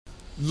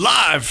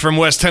Live from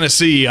West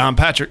Tennessee, I'm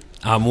Patrick.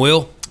 I'm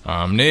Will.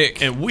 I'm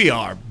Nick. And we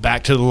are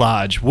back to the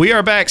Lodge. We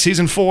are back,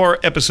 Season 4,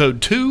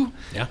 Episode 2.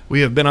 Yeah.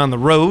 We have been on the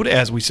road,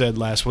 as we said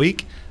last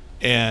week,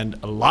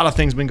 and a lot of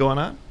things been going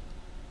on.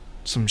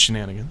 Some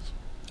shenanigans.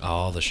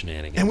 All the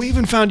shenanigans. And we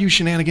even found you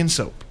shenanigan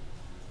soap.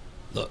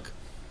 Look,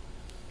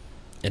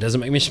 it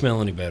doesn't make me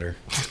smell any better,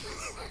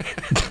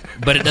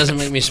 but it doesn't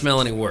make me smell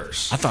any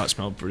worse. I thought it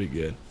smelled pretty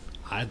good.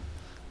 I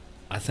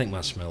think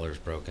my smeller's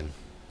broken.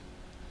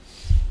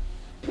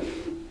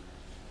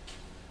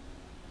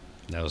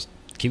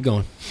 Keep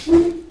going.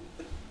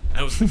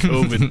 That was the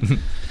COVID.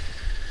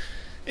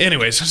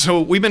 Anyways,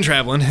 so we've been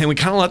traveling, and we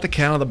kind of let the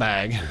cat out of the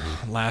bag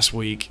last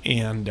week,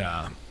 and,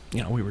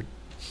 we were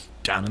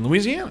down in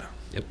Louisiana.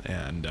 Yep.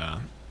 And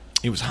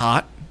it was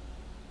hot.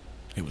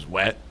 It was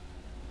wet.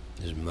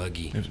 It was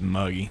muggy. It was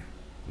muggy.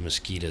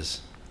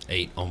 Mosquitoes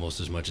ate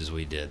almost as much as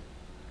we did.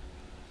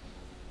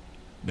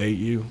 They ate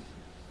you.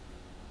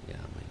 Yeah,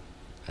 I mean,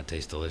 that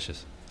tastes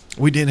delicious.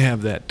 We did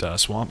have that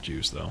swamp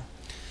juice, though.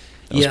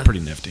 That was pretty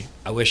nifty.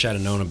 I wish I'd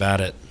have known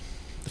about it.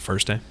 The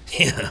first day?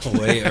 Yeah,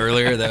 way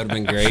earlier. That would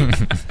have been great.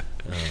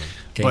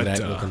 Came back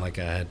looking like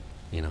I had,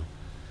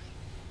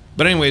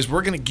 But anyways,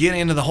 we're going to get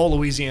into the whole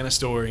Louisiana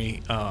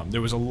story.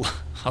 There was a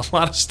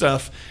lot of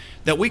stuff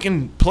that we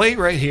can play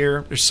right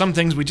here. There's some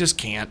things we just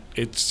can't.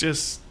 It's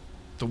just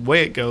the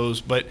way it goes.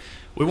 But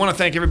we want to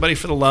thank everybody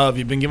for the love.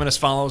 You've been giving us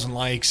follows and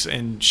likes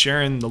and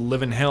sharing the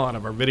living hell out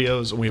of our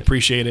videos, and we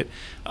appreciate it.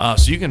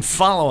 So you can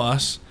follow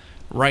us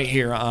right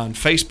here on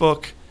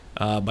Facebook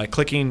by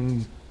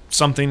clicking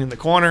something in the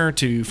corner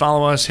to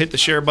follow us. Hit the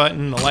share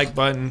button, the like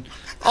button,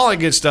 all that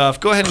good stuff.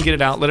 Go ahead and get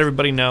it out. Let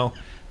everybody know.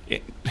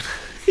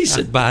 He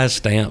said, buy a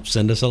stamp,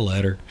 send us a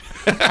letter.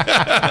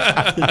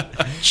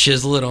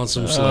 Chisel it on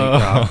some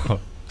slate rock.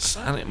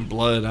 Sign it in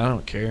blood. I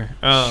don't care.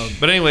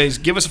 But anyways,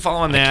 give us a follow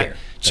on that.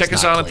 Check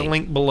us out at the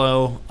link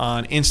below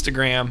on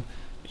Instagram.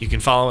 You can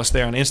follow us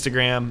there on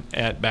Instagram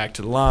at Back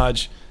to the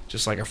Lodge,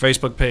 just like our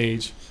Facebook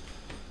page,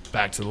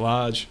 Back to the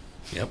Lodge.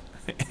 Yep.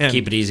 And,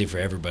 keep it easy for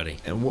everybody.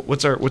 And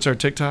what's our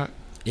TikTok?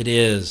 It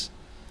is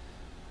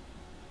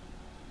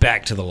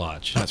Back to the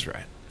Lodge. That's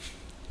right.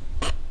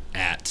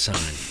 At sign.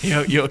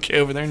 You okay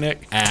over there,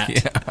 Nick?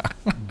 At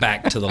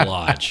Back to the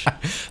Lodge.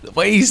 The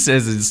way he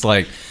says it, it's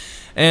like,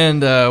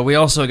 and we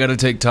also got a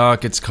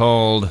TikTok. It's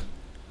called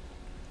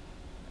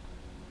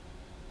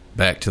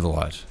Back to the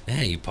Lodge.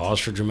 Hey, you pause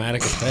for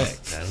dramatic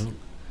effect.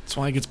 That's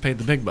why he gets paid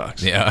the big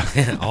bucks.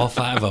 Yeah. All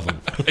 5 of them.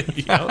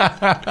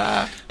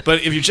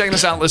 But if you're checking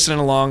us out, listening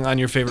along on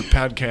your favorite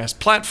podcast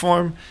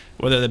platform,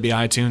 whether that be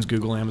iTunes,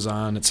 Google,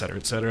 Amazon, et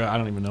cetera, I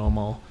don't even know them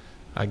all.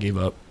 I gave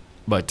up.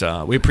 But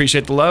we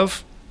appreciate the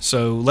love.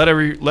 So let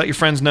your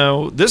friends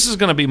know. This is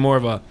going to be more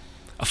of a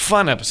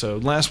fun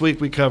episode. Last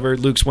week we covered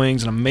Luke's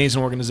Wings, an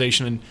amazing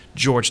organization in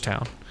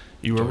Georgetown.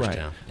 You were right.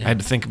 Yeah. I had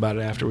to think about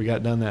it after we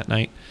got done that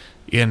night.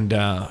 And,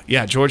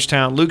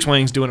 Georgetown, Luke's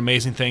Wings doing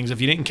amazing things. If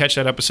you didn't catch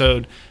that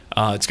episode,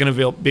 it's going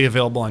to be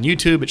available on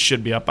YouTube. It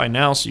should be up by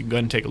now, so you can go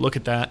ahead and take a look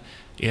at that.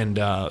 And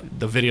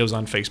the video's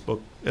on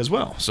Facebook as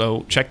well.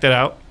 So check that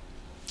out.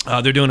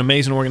 They're doing an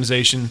amazing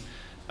organization.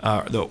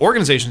 The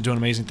organization's doing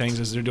amazing things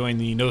as they're doing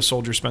the No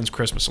Soldier Spends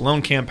Christmas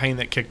Alone campaign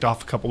that kicked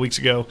off a couple weeks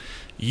ago.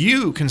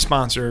 You can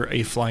sponsor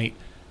a flight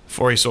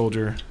for a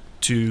soldier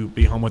to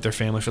be home with their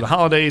family for the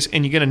holidays,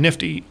 and you get a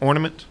nifty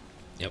ornament.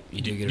 Yep,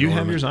 you do get an ornament. You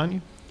have yours on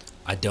you?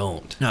 I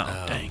don't. No,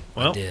 dang.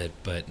 Well, I did,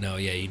 but no,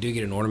 yeah, you do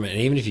get an ornament.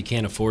 And even if you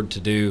can't afford to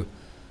do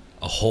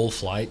a whole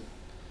flight,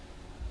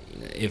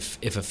 if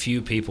a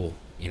few people,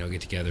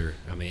 get together,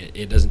 I mean,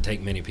 it doesn't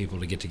take many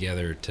people to get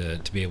together to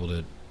be able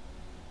to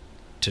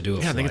do a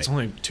flight. I think it's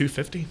only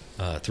 $250.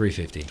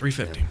 $350.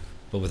 $350. Yeah.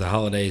 But with the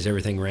holidays,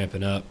 everything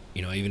ramping up,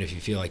 even if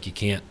you feel like you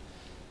can't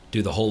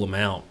do the whole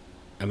amount,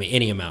 I mean,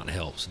 any amount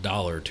helps.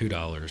 $1, $2,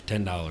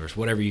 $10,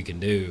 whatever you can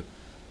do.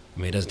 I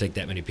mean, it doesn't take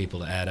that many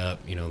people to add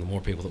up. The more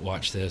people that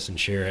watch this and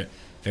share it,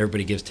 if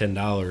everybody gives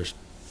 $10,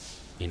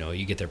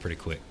 you get there pretty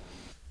quick.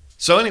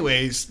 So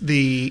anyways,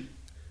 the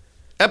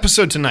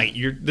episode tonight,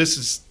 this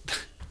is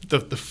the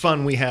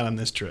fun we had on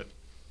this trip.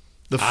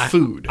 The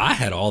food. I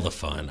had all the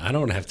fun. I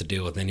don't have to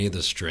deal with any of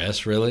the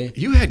stress, really.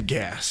 You had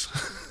gas.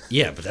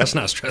 Yeah, but that's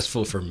not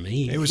stressful for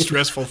me. It was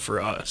stressful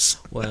for us.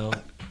 Well,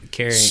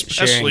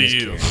 especially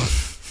sharing you.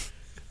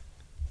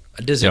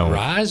 Does it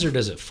rise or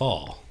does it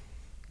fall?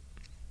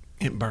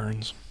 It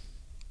burns.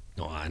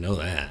 No, I know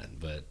that,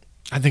 but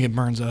I think it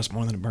burns us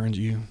more than it burns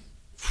you.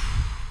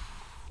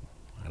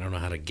 I don't know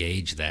how to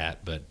gauge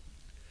that, but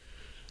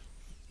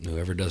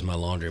whoever does my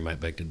laundry might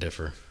beg to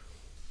differ.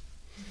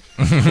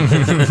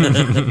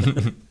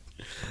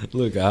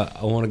 Look, I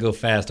want to go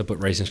fast. I put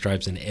racing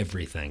stripes in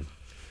everything.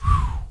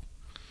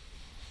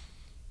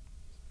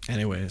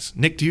 Anyways,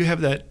 Nick, do you have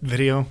that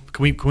video?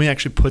 Can we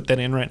actually put that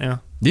in right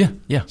now? Yeah.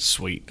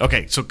 Sweet.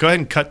 Okay, so go ahead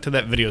and cut to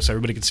that video so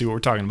everybody can see what we're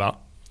talking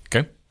about.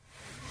 Okay.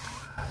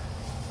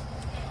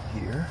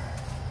 Here.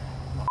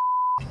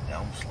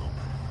 Down slope.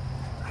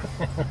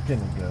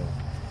 Gonna go.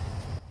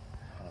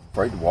 I'm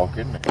afraid to walk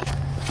in there.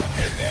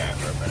 Head down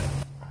for a minute.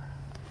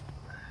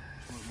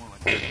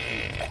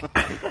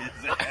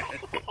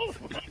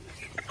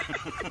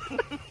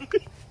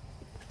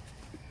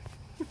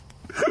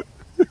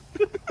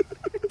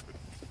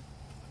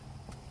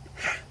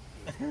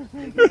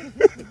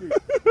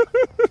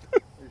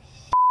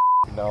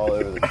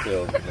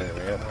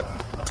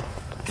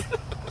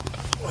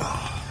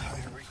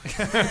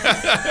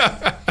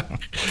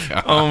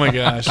 Oh my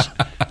gosh,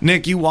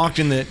 Nick, you walked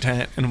in that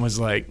tent and was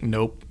like,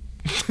 "Nope."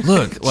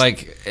 Look,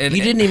 like and,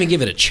 You didn't even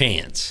give it a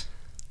chance.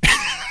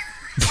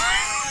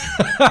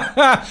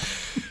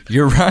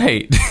 You're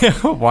right.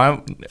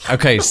 Why?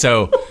 Okay,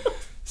 so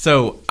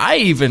I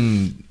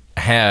even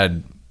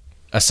had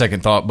a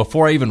second thought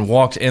before I even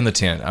walked in the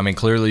tent. I mean,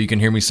 clearly you can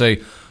hear me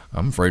say,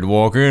 "I'm afraid to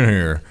walk in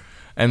here."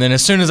 And then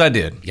as soon as I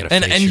did, gotta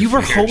and face you your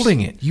were fears.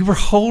 holding it. You were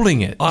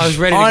holding it. Oh, I was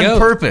ready to on go.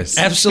 purpose.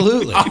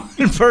 Absolutely.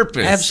 On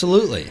purpose.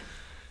 Absolutely.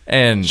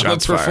 And I'm a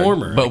Shots fired.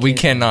 performer. but we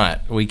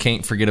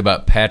can't forget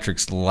about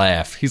Patrick's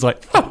laugh. He's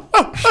like,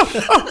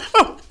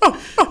 That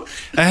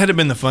had to have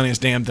been the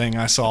funniest damn thing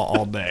I saw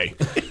all day.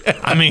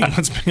 I mean,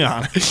 let's be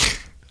honest.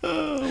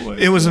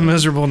 It was a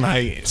miserable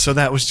night, so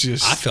that was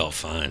just. I felt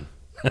fine.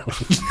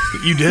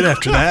 You did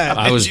after that.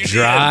 I was You did.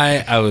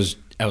 dry. I was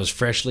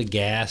freshly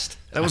gassed.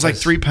 That was like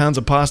 3 pounds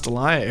of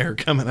pastelaia air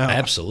coming out.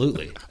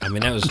 Absolutely. I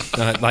mean, that was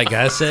like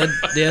I said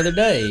the other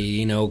day.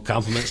 You know,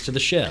 compliments to the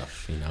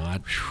chef. You know,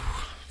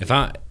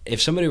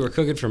 if somebody were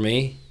cooking for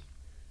me,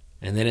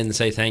 and they didn't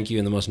say thank you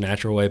in the most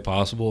natural way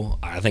possible,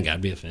 I think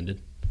I'd be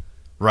offended.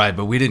 right,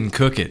 but we didn't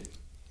cook it.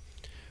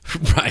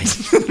 Right.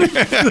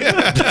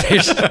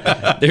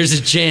 But there's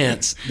a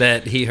chance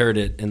that he heard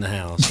it in the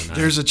house. And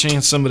There's a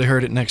chance somebody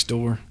heard it next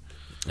door.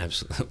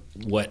 absolutely.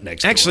 What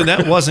next? Actually, door?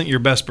 that wasn't your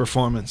best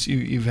performance.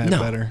 You've had No.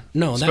 better.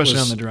 No, that especially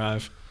was- on the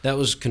drive. that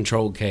was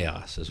controlled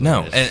chaos. Is what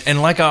No, it is.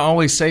 and like I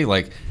always say,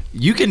 like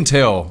you can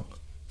tell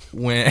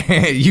when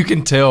you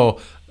can tell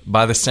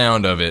by the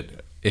sound of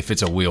it if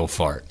it's a wheel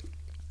fart,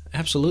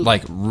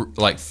 Absolutely.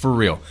 like for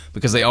real,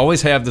 because they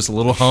always have this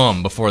little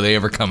hum before they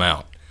ever come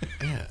out.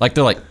 Yeah. Like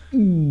they're like,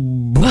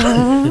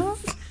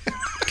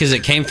 Because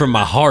it came from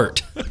my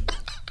heart.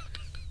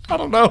 I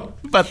don't know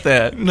about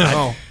that.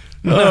 No,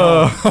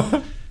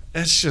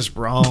 that's just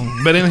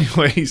wrong. But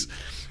anyways,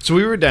 so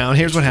we were down.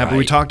 Here's what happened.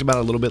 We right. talked about it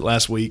a little bit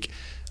last week.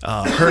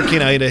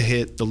 Hurricane Ida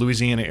hit the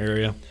Louisiana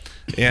area,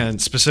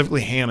 and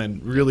specifically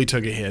Hammond really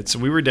took a hit. So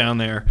we were down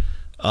there.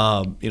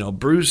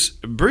 Bruce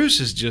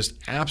has just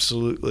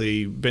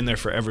absolutely been there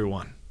for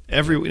everyone.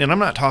 And I'm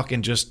not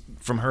talking just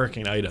from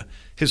Hurricane Ida.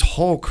 His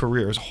whole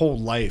career, his whole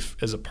life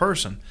as a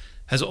person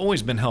has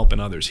always been helping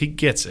others. He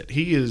gets it.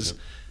 He is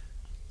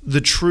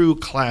the true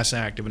class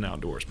act of an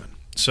outdoorsman.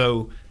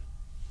 So,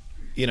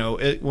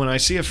 when I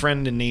see a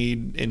friend in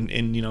need, and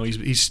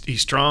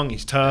he's strong,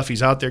 he's tough,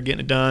 he's out there getting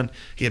it done.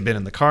 He had been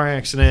in the car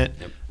accident,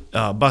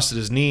 busted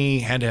his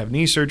knee, had to have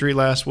knee surgery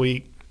last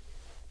week,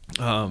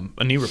 a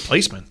knee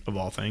replacement of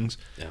all things,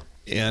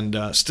 and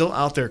still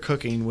out there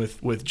cooking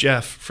with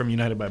Jeff from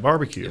United by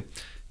Barbecue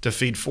to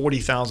feed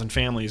 40,000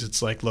 families.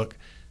 It's like, look,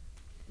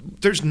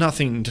 there's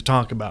nothing to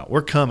talk about.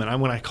 We're coming.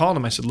 When I called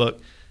him, I said, look,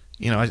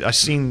 I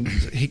seen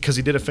because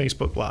he did a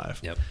Facebook Live.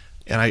 Yep.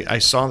 And I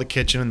saw the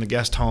kitchen and the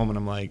guest home, and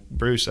I'm like,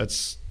 Bruce,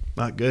 that's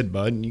not good,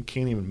 bud. And you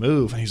can't even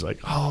move. And he's like,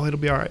 oh, it'll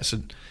be all right. I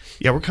said,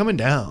 yeah, we're coming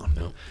down.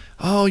 No.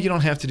 Oh, you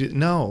don't have to do.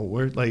 No,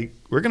 we're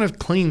going to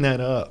clean that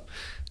up.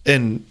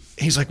 And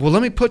he's like, well,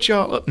 let me put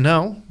y'all up.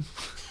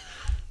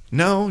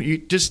 No, you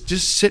just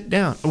sit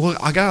down. Well,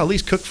 I got to at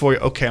least cook for you.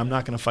 Okay, I'm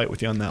not going to fight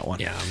with you on that one.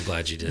 Yeah, I'm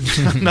glad you did.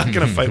 I'm not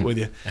going to fight with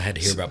you. I had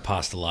to hear about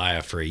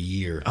pastelaia for a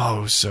year. Oh,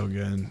 it was so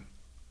good. And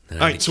I All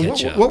had right, to so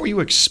catch up. what were you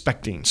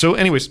expecting? So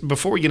anyways,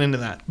 before we get into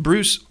that,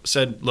 Bruce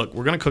said, look,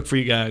 we're going to cook for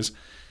you guys.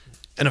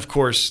 And of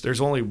course,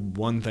 there's only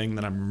one thing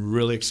that I'm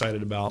really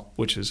excited about,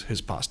 which is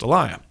his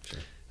pastelaia. Sure.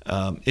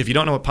 If you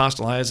don't know what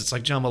pastelaia is, it's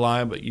like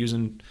jambalaya, but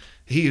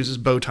he uses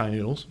bow tie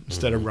noodles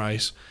instead of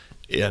rice.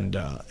 And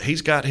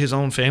he's got his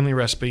own family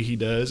recipe he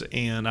does,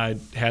 and I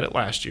had it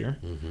last year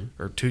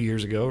or 2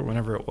 years ago or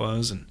whenever it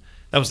was. And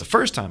that was the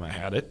first time I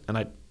had it, and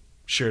I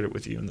shared it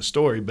with you in the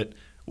story. But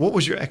what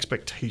was your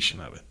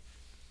expectation of it?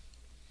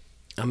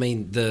 I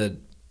mean, I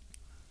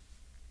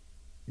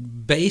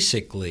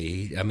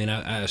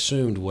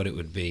assumed what it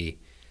would be,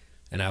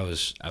 and I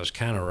was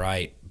kind of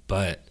right,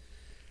 but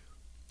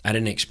I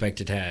didn't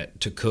expect it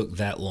to cook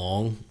that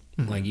long.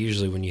 Mm-hmm. Like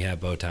usually when you have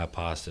bow tie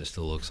pasta, it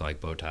still looks like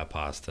bow tie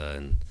pasta,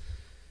 and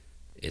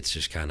it's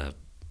just kind of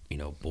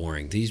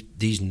boring.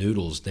 These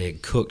noodles, they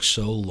had cooked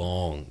so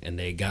long, and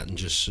they had gotten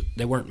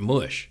they weren't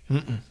mush.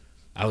 Mm-mm.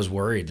 I was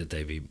worried that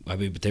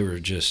but they were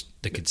just,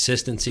 the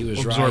consistency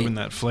was absorbing right.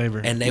 that flavor.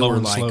 And they low were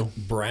and like slow.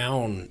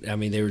 brown. I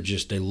mean,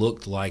 they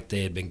looked like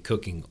they had been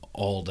cooking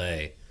all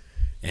day,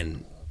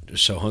 and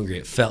so hungry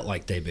it felt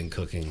like they'd been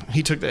cooking.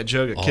 He took that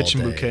jug of all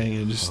Kitchen day. Bouquet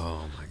and just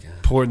Oh my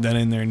god, poured that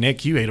in there.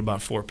 Nick, you ate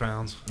about 4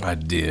 pounds. I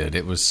did.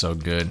 It was so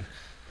good.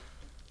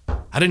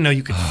 I didn't know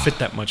you could fit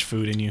that much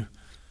food in you.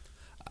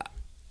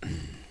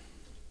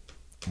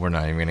 We're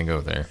not even gonna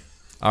go there.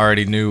 I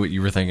already knew what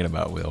you were thinking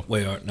about, Will.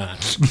 we are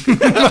not.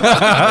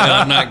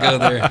 I'll not go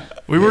there.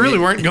 We really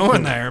weren't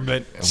going there,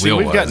 but see, Will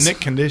we've got was. Nick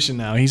conditioned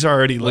now. He's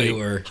already We like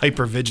were.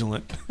 hyper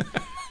vigilant.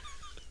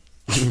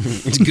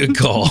 It's a good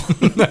call.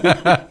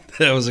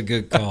 That was a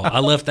good call. I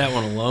left that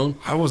one alone.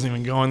 I wasn't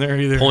even going there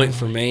either. Point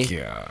for me.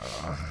 Yeah.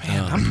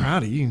 Man, I'm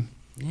proud of you.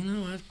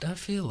 I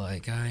feel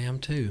like I am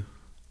too.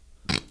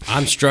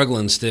 I'm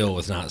struggling still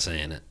with not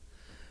saying it.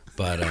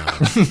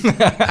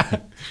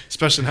 But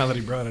Especially now that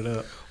he brought it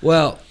up.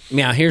 well,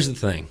 now here's the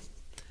thing.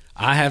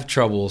 I have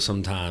trouble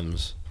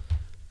sometimes,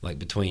 like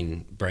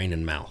between brain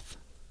and mouth.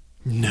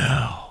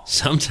 No.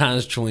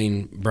 Sometimes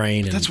between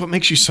brain and That's what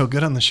makes you so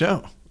good on the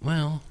show.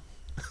 well,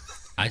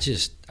 I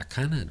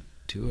kind of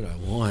do what I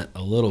want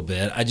a little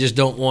bit. I just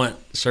don't want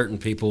certain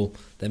people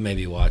that may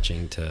be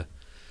watching to,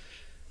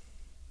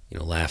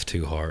 laugh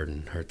too hard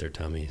and hurt their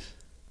tummies.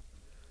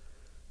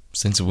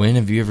 Since when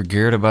have you ever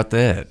cared about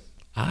that?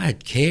 I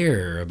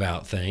care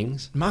about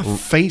things. My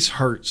face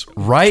hurts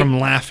Right. from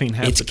laughing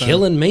half It's the time.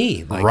 killing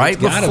me. Like,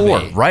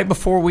 Right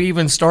before we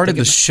even started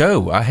the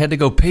show, I had to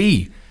go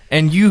pee,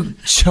 and you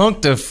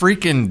chunked a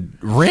freaking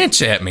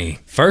wrench at me.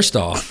 First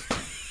off,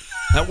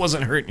 That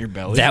wasn't hurting your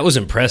belly. that was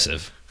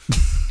impressive.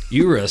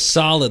 You were a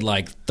solid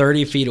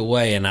 30 feet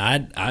away, and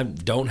I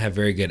don't have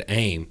very good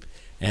aim,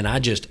 and I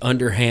just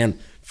underhand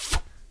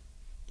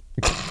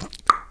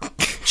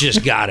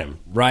just got him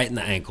right in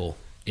the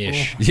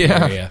ankle-ish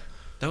Yeah. area.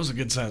 That was a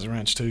good size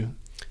wrench too.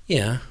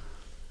 Yeah,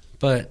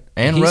 but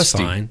And he's rusty.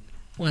 fine.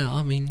 Well,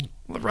 I mean,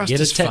 Well, the rust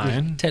is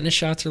fine. tetanus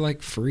shots are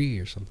free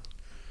or something.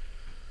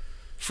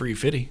 Free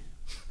fitty.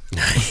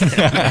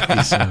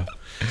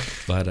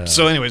 But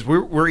So, anyways,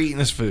 we're eating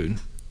this food,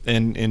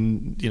 and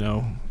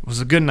it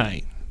was a good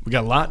night. We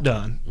got a lot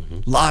done,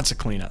 lots of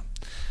cleanup.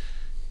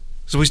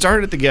 So we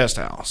started at the guest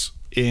house,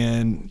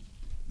 and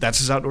that's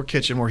his outdoor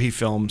kitchen where he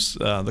films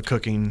the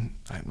cooking.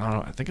 I don't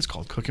know. I think it's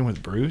called Cooking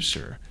with Bruce,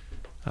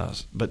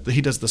 but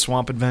he does the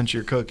Swamp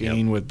Adventure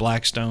cooking with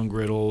Blackstone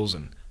griddles,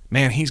 and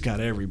man, he's got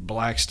every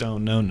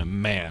Blackstone known to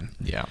man.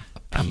 Yeah.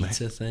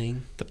 pizza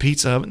thing. The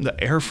pizza oven, the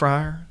air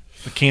fryer,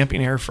 the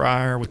camping air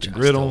fryer with the I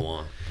griddle, still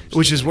want.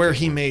 which is where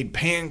he made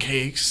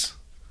pancakes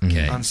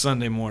Okay. on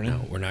Sunday morning.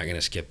 No, we're not going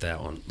to skip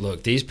that one.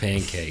 Look, these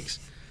pancakes.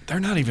 They're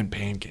not even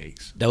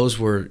pancakes. Those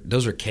were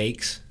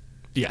cakes.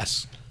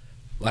 Yes.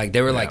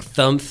 They were like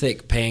thumb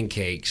thick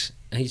pancakes.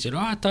 And he said, "Oh,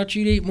 I thought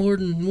you'd eat more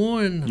than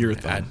one." Your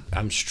thumb.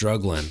 I'm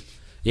struggling.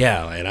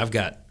 Yeah,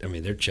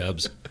 and they're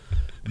chubs,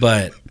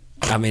 but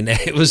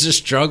it was a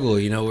struggle.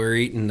 We were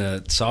eating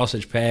the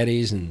sausage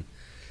patties, and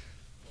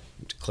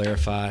to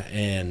clarify,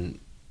 and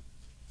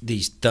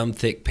these thumb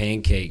thick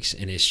pancakes,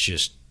 and it's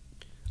just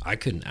I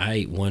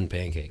ate one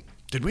pancake.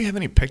 Did we have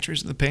any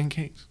pictures of the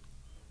pancakes?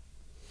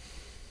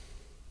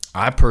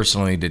 I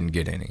personally didn't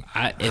get any. If don't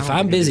I'm think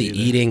I busy did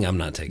either. eating, I'm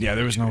not taking. Yeah,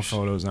 there was no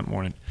photos that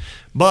morning.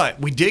 But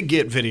we did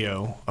get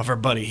video of our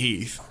buddy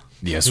Heath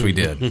Yes, we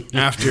did.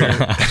 after,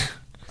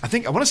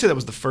 I want to say that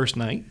was the first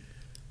night.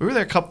 We were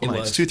there a couple It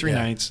nights, was, 2-3 yeah.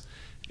 nights.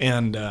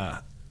 And I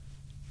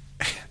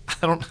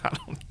don't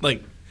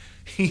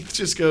Heath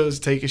just goes,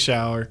 take a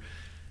shower,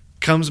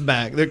 comes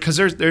back. Because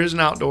there's an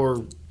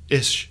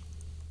outdoor-ish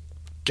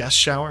guest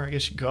shower, I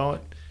guess you'd call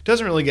it.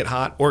 Doesn't really get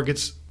hot or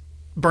gets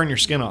burn your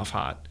skin off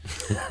hot.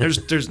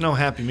 There's no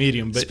happy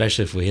medium. But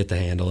Especially if we hit the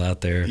handle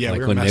out there, Yeah, we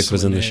were when Nick messing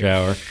was in with the Nick.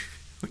 shower.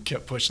 we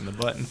kept pushing the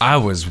button. I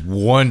was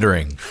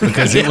wondering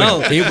because it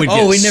would get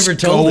we never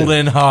told him.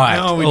 scalding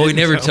hot. No, We didn't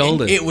never tell him.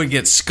 told him. It would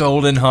get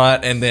scalding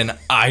hot and then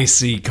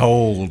icy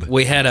cold.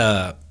 We had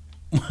a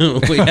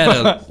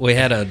we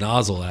had a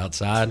nozzle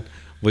outside.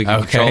 We could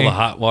control Okay. the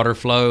hot water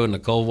flow and the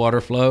cold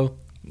water flow.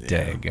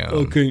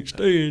 Daggone. Can't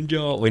stand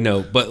y'all. We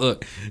know, but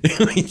look,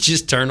 we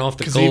just turn off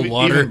the Because cold even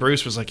water.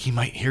 Bruce was like, he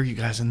might hear you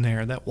guys in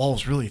there. That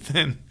wall's really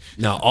thin.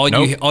 No, all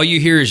Nope. you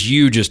hear is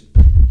you just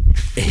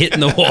hitting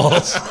the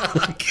walls.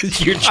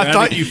 'Cause you're trying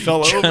thought to, you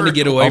fell trying over. to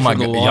get away Oh my from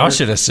the god! water. Y'all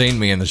should have seen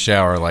me in the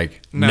shower.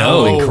 Like,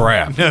 No. holy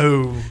crap!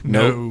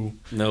 No.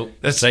 Nope.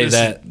 That's Save this-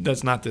 that.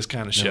 That's not this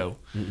kind of show.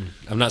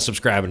 I'm not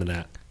subscribing to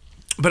that.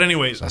 But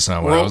anyways, That's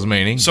not what I was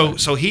meaning, So but-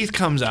 so Heath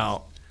comes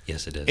out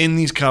Yes, it is. in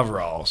these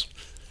coveralls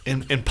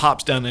and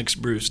pops down next to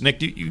Bruce.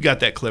 Nick, you got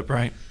that clip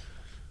right?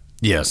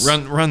 Yes.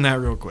 Run that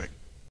real quick.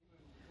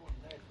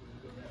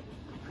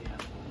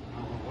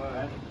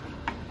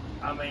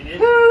 I mean,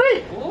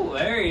 oh,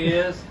 there he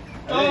is.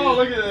 Oh,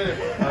 look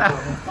at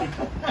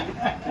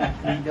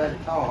that. You got a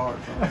tall heart.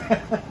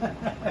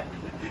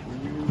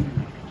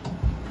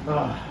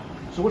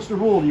 So what's the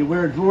rule? Do you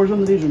wear drawers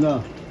under these or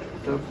no?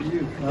 It's up to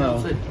you. Oh.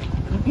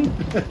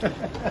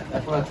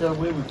 That's why I tell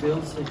women,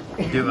 feel sick.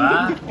 Do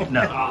I?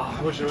 No.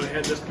 I wish I would have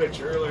had this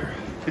picture earlier.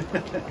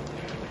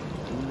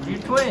 You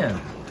twin.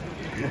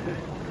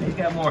 He's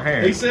got more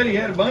hair. He said he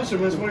had a bunch of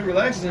them. That's when he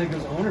relaxes and he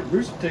goes, I wonder if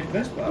Bruce would take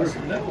this spot. I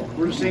said, no.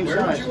 We're the same Where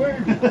size. would you wear?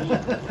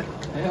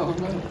 Hell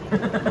no.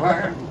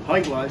 Where?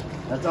 Height wise.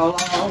 That's all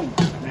I own.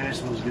 Man, that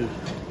smells good.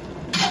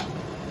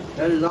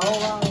 That is all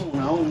I own.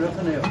 I own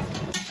nothing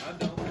else. I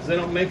don't, because they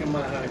don't make them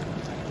my height.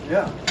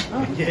 Yeah.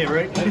 Yeah,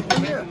 right?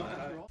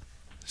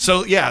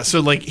 So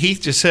like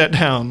Heath just sat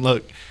down.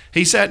 Look,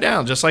 he sat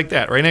down just like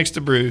that, right next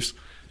to Bruce,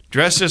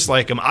 dressed just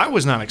like him. I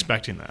was not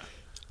expecting that.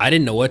 I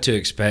didn't know what to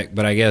expect,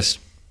 but I guess,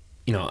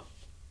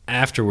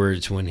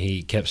 afterwards when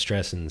he kept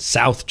stressing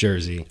South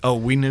Jersey. Oh,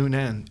 we knew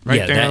then,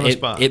 right there on the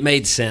spot. It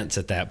made sense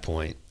at that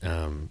point.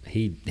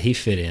 He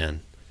fit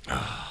in,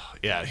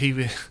 Yeah,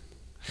 he.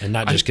 and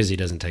not just because he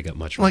doesn't take up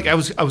much room. Like I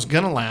was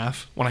gonna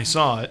laugh when I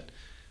saw it.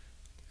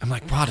 I'm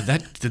like, wow,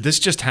 did this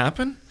just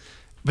happen?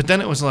 But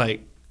then it was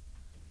like,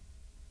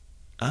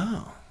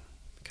 oh,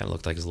 Kind of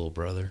looked like his little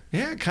brother.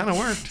 yeah, it kind of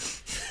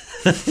worked.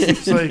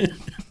 It's like,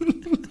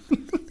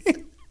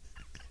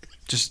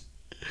 just,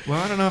 well,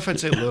 I don't know if I'd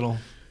say little.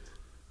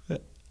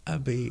 I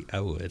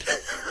would.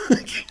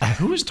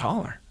 Who was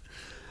taller?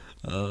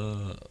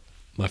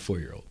 My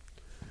 4-year-old.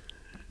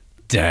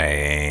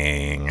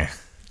 Dang.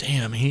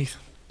 Damn, Heath.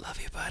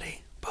 Love you,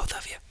 buddy. Both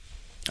of you.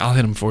 I'll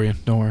hit him for you.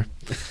 Don't worry.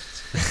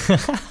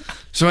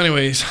 So,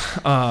 anyways,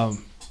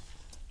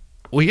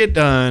 we get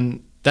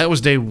done. That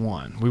was day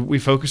one. We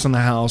focused on the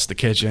house, the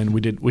kitchen.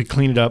 We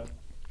cleaned it up.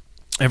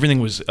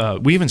 Everything was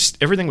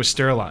everything was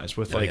sterilized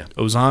with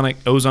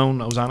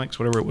ozonics,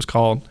 whatever it was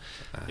called,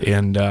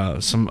 and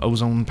some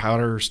ozone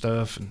powder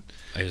stuff and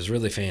It was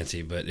really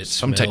fancy, but it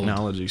some smelled,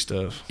 technology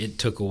stuff. It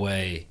took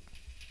away,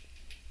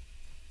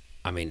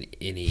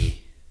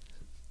 any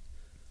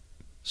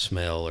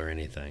smell or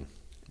anything.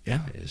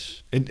 Yeah,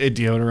 Is it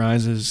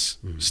deodorizes,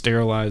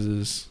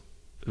 sterilizes.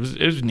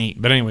 It was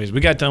neat. But anyways, we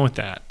got done with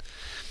that,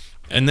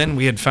 and then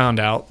we had found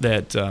out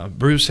that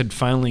Bruce had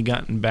finally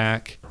gotten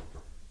back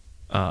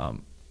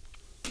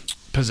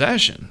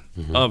possession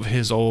of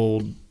his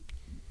old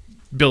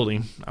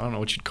building. I don't know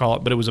what you'd call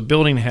it, but it was a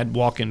building that had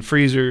walk-in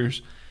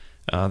freezers.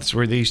 That's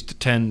where they used to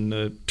tend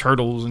the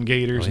turtles and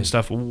gators and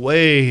stuff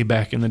way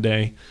back in the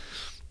day.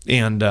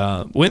 And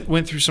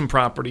went through some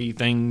property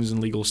things and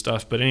legal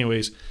stuff. But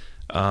anyways,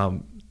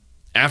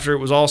 after it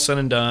was all said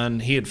and done,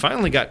 he had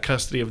finally got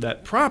custody of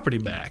that property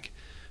back.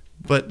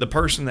 But the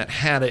person that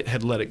had it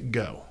had let it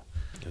go.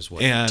 it was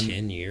what, And-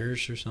 10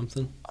 years or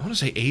something? I want to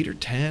say 8 or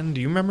 10.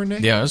 Do you remember,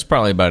 Nick? Yeah, it was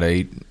probably about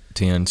 8,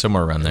 10,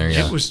 somewhere around there.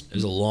 Yeah. It was. It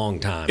was a long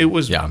time. It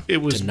was. Yeah.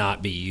 It was to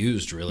not be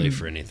used really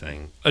for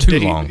anything. a too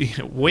day, long.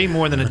 way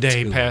more than a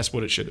day past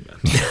what it should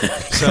have been.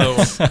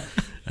 So,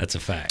 That's a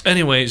fact.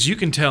 anyways, you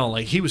can tell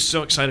like he was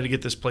so excited to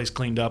get this place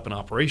cleaned up and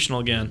operational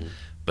again,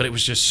 but it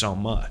was just so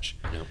much,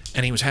 Yep.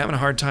 and he was having a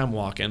hard time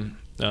walking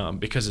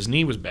because his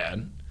knee was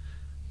bad.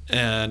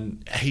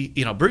 And he,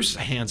 Bruce is a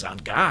hands-on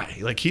guy.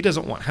 Like he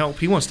doesn't want help.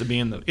 He wants to be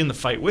in the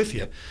fight with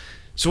you.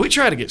 So we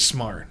try to get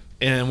smart,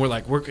 and we're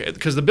like,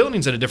 because the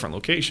building's at a different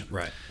location,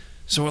 Right.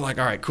 So we're like,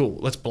 all right, cool.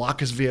 Let's block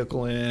his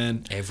vehicle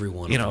in.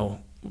 Everyone.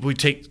 We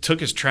took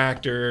his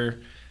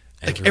tractor.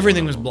 Like Every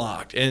everything one was of them.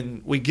 blocked.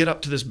 And we get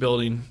up to this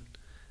building,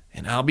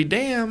 and I'll be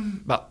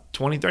damned. About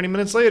 20, 30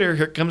 minutes later,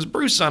 here comes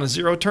Bruce on a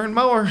 0-turn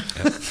mower.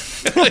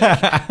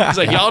 He's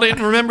like, y'all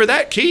didn't remember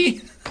that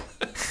key?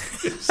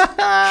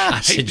 I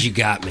said, you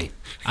got me.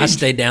 I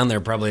stayed down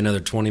there probably another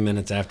 20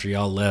 minutes after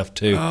y'all left,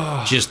 too,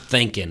 just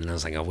thinking. And I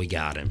was like, oh, we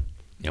got him.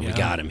 Yeah, we Yeah.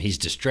 got him. He's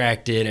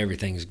distracted.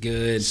 Everything's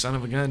good. Son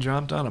of a gun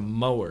dropped on a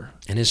mower.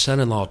 And his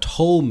son-in-law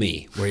told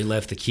me where he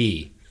left the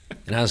key.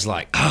 And I was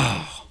like,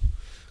 oh,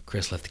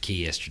 Chris left the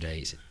key yesterday.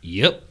 He said,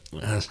 yep.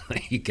 And I was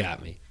like, you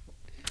got me.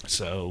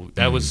 So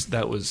that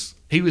was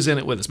he was in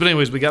it with us. But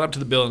anyways, we got up to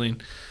the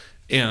building,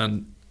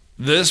 and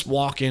this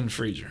walk-in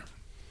freezer.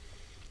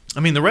 I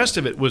mean, the rest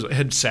of it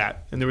had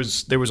sat, and there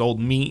was old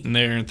meat in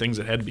there and things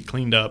that had to be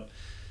cleaned up,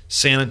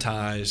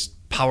 sanitized,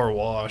 power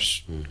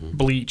washed,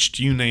 bleached,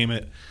 you name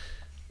it.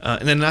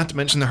 And then not to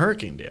mention the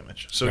hurricane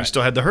damage. So we Right.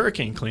 still had the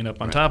hurricane cleanup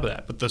on top of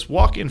that. But this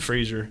walk-in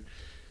freezer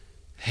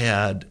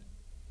had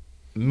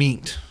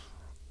meat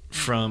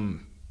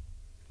from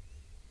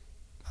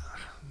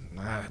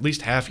at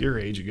least half your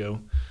age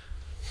ago.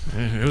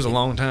 It was a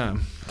long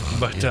time.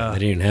 But They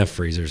didn't even have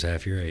freezers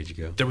half your age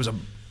ago. there was a...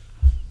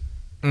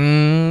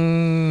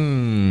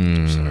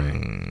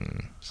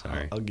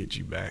 Sorry. I'll get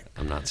you back.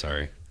 I'm not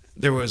sorry.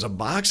 There was a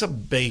box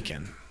of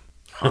bacon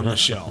on the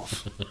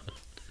shelf.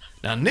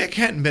 Now, Nick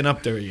hadn't been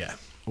up there yet.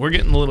 We're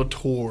getting a little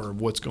tour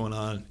of what's going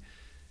on.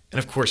 And,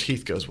 of course,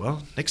 Heath goes,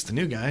 well, Nick's the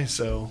new guy,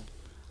 so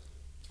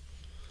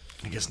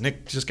I guess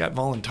Nick just got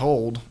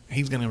voluntold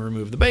he's going to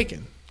remove the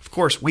bacon. Of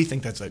course, we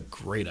think that's a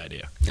great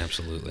idea.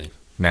 Absolutely.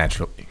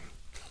 Naturally.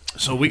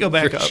 So we go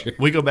back For up. sure.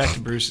 We go back to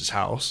Bruce's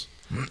house.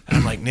 And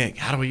I'm like, Nick,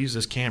 how do I use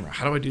this camera?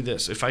 How do I do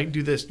this? If I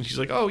do this, and she's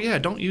like, oh yeah,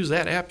 don't use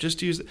that app,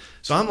 just use it.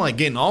 So I'm like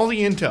getting all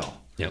the intel,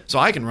 Yep. so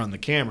I can run the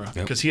camera Yep.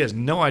 because he has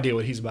no idea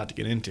what he's about to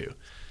get into.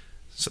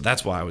 So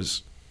that's why I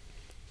was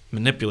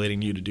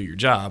manipulating you to do your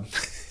job,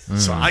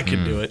 so I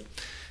could do it.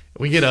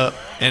 We get up,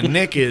 and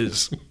Nick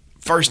is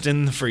first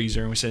in the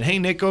freezer, and we said, hey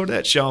Nick, go to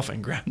that shelf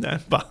and grab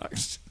that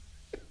box.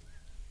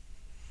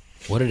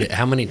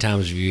 How many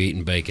times have you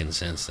eaten bacon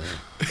since then?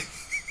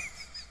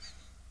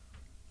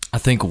 I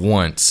think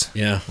once.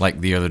 Yeah. Like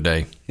the other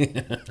day.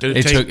 Did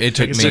It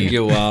took a me- Took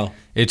you a while.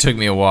 It took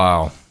me a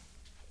while.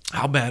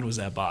 How bad was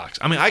that box?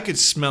 I mean, I could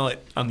smell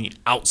it on the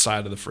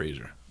outside of the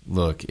freezer.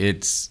 Look,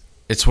 it's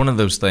one of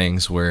those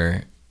things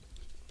where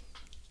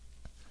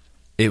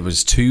it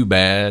was too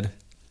bad.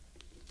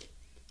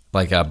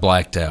 Like I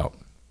blacked out.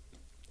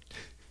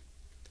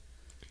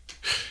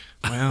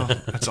 Well,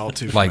 that's all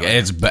too Like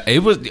familiar.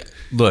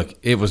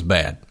 it was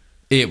bad.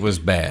 It was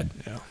bad.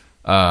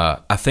 Yeah.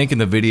 I think in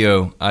the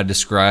video I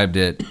described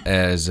it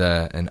as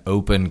an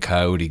open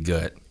coyote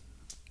gut.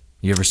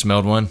 You ever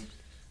smelled one?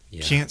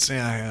 Yeah. Can't say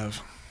I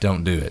have.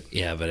 Don't do it.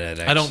 Yeah, but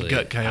I don't gut I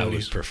would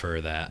coyotes.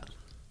 prefer that.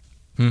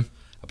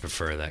 I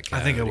prefer that I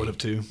coyote. think I would have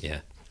too.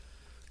 Yeah.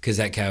 Because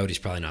that coyote's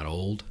probably not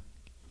old.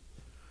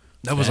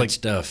 That was like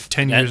stuff.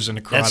 10 years in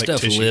necrotic That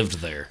stuff tissue. lived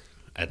there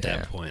at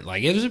that point.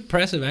 Like, it was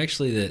impressive,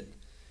 actually, that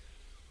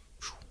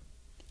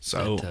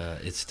So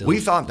it still we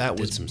thought that did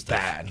was some stuff.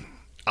 bad.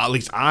 At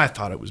least I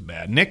thought it was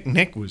bad.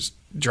 Nick was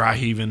dry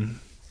heaving.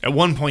 At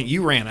one point,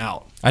 you ran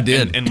out. I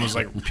did. and was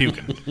like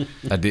puking.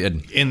 I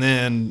did. And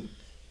then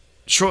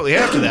shortly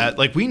after that,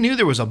 like we knew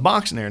there was a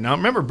box in there. Now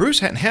remember, Bruce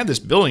hadn't had this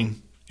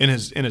building in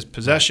his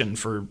possession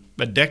for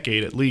a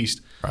decade at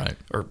least, Right.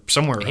 or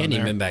somewhere He around hadn't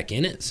even there. been back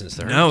in it since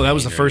the No, that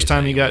was the hurricane or first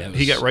time he anything. got I mean,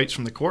 he got rights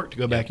from the court to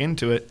go back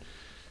into it.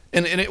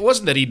 And it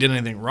wasn't that he did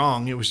anything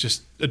wrong. It was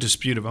just a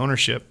dispute of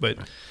ownership. But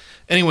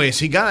anyways,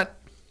 he got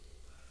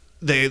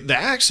the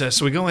access.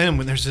 So we go in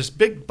when there's this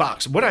big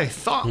box. What I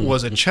thought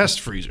was a chest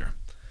freezer.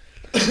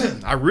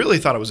 I really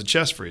thought it was a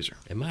chest freezer.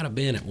 It might have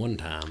been at one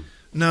time.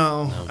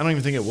 No, I don't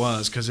even think it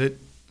was because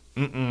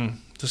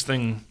this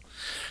thing.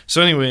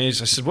 So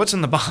anyways, I said, "What's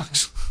in the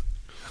box?"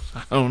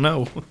 I don't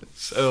know.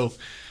 So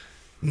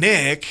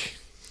Nick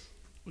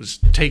was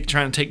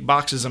trying to take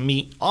boxes of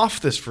meat off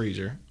this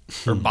freezer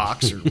or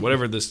box or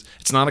whatever this.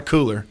 It's not a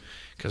cooler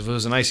because if it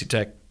was an Icy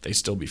Tech, they'd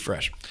still be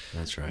fresh.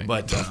 That's right.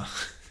 But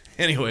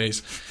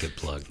anyways, Good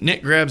plug.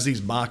 Nick grabs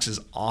these boxes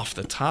off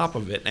the top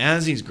of it. And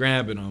as he's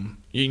grabbing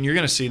them, and you're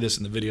going to see this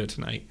in the video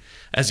tonight,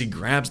 as he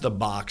grabs the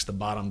box, the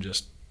bottom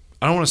just,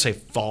 I don't want to say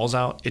falls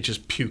out, it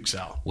just pukes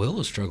out. Will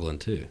was struggling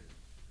too.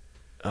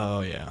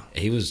 Oh, yeah.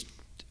 He was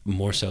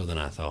more so than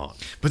I thought.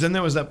 But then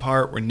there was that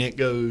part where Nick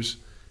goes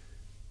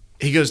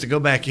to go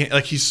back in,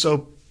 like he's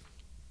so,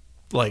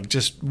 like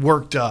just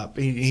worked up.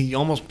 He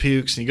almost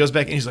pukes, and he goes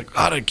back in, he's like,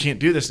 "God, I can't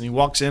do this." And he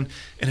walks in,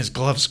 and his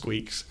glove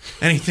squeaks,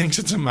 and he thinks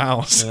it's a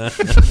mouse. He's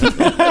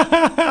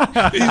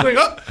like,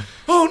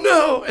 oh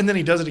no. And then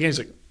he does it again. He's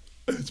like,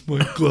 "It's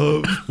my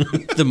glove."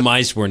 The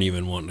mice weren't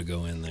even wanting to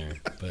go in there.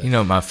 But You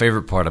know, my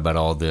favorite part about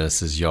all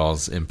this is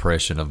y'all's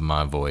impression of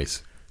my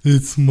voice.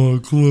 It's my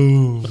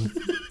glove.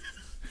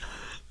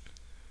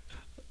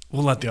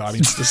 We'll let the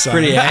audience decide.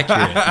 pretty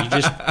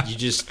accurate.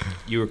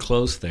 You were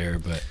close there,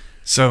 but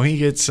So he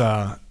gets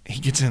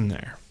in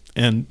there,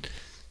 and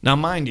now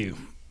mind you,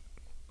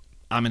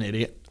 I'm an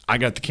idiot. I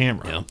got the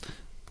camera. yeah.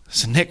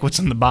 So Nick, what's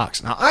in the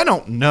box? Now I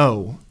don't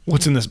know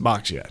what's in this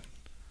box yet,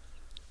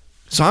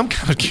 so I'm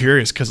kind of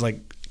curious because like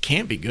it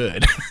can't be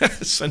good.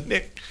 So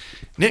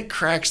Nick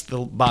cracks the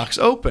box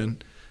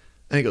open,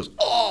 and he goes,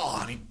 "Oh!"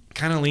 And he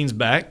kind of leans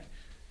back,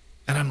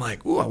 and I'm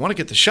like, "Ooh, I want to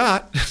get the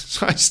shot."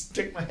 So I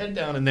stick my head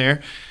down in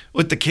there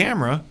with the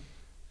camera.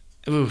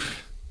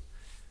 Oof.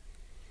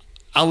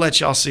 I'll let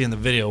y'all see in the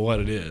video what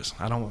it is.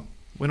 We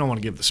don't want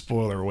to give the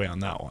spoiler away on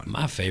that one.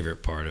 My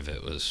favorite part of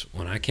it was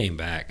when I came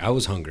back. I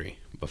was hungry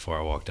before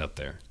I walked up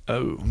there.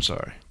 Oh, I'm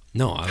sorry.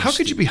 No, I was How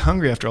could you be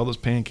hungry after all those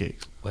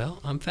pancakes? Well,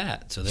 I'm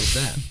fat, so there's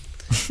that.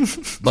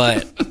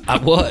 But I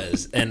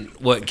was, and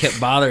what kept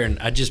bothering,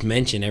 I just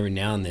mentioned every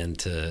now and then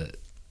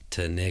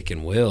to Nick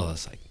and Will. I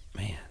was like,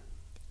 man,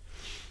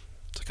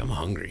 it's like I'm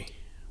hungry.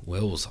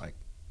 Will was like,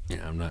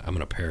 I'm going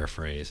to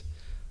paraphrase.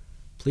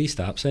 Please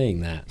stop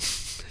saying that.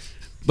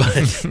 But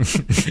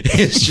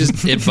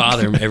it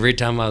bothered him every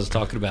time I was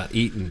talking about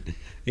eating.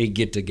 He'd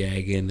get to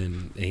gagging,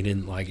 and he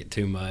didn't like it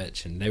too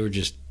much. And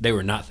they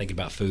were not thinking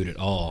about food at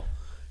all.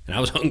 And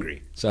I was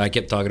hungry, so I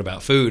kept talking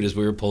about food as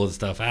we were pulling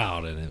stuff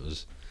out, and it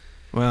was.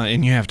 Well,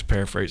 and you have to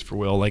paraphrase for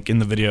Will. Like in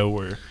the video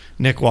where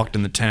Nick walked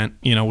in the tent,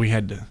 we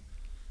had to.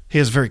 He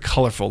has very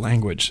colorful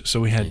language, so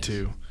we had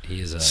to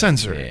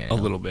censor it a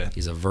little bit.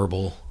 He's a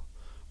verbal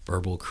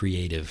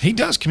creative. He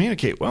does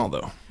communicate well,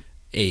 though.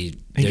 He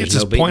gets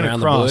his point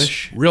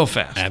across real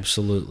fast.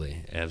 Absolutely,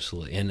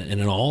 and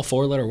in all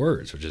 4-letter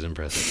words, which is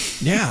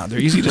impressive. Yeah, they're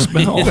easy to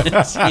spell.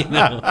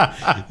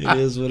 It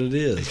is what it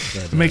is.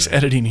 But, It makes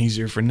editing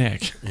easier for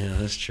Nick. Yeah,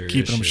 that's true.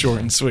 Keeping them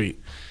short and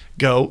sweet.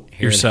 Go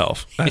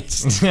yourself.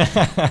 That's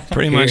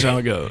pretty much how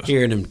it goes.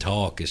 Hearing him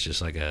talk is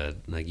just like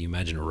you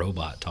imagine a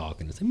robot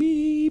talking. It's like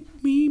meep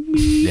meep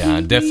meep. Yeah,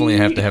 I definitely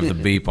have to have the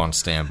beep on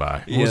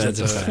standby. What was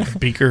it,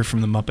 Beaker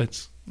from the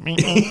Muppets?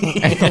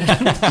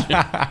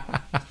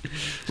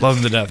 Love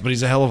him to death, but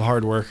he's a hell of a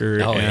hard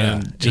worker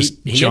and just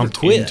he jumped never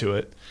quit. into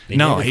it. He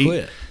never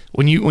quit.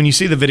 When you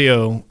see the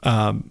video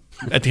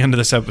at the end of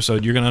this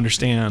episode, you're gonna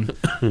understand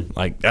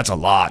like that's a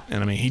lot.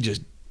 And I mean, he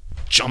just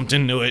jumped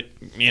into it,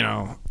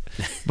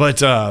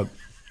 But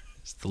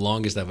It's the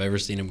longest I've ever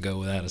seen him go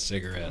without a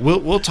cigarette.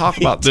 we'll talk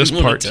about this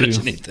Didn't wanna part too. touch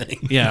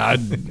anything. Yeah,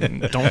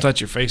 don't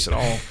touch your face at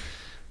all.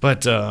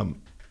 But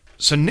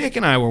so Nick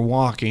and I were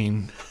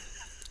walking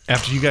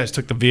after you guys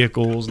took the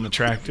vehicles and the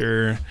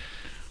tractor,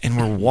 and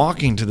we're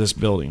walking to this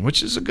building,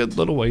 which is a good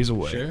little ways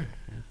away. Sure.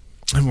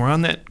 And we're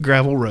on that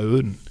gravel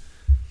road. And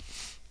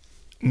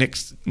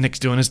Nick's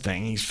doing his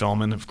thing. He's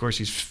filming. Of course,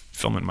 he's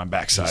filming my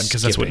backside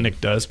because that's what skipping. Nick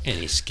does. And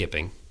he's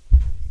skipping.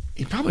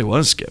 He probably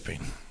was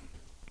skipping.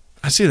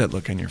 I see that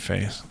look on your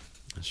face.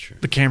 That's true.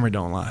 The camera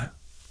don't lie.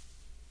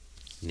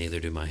 Neither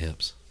do my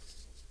hips.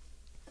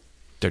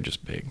 They're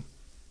just big.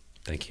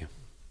 Thank you.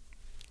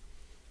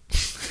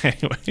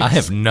 Anyways, I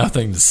have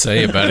nothing to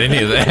say about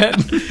any of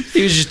that.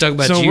 He was just talking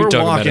about So you we're talking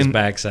about his walking-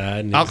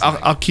 backside. And he was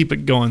like, I'll keep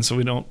it going so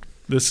we don't.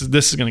 This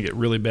is going to get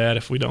really bad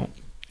if we don't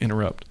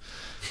interrupt,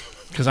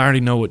 because I already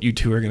know what you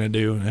two are going to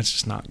do, and that's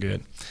just not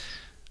good.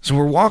 So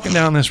we're walking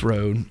down this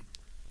road,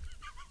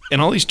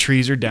 and all these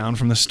trees are down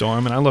from the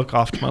storm, and I look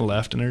off to my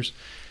left, and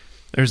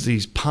there's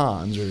these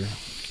ponds, or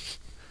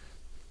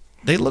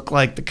they look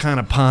like the kind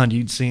of pond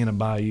you'd see in a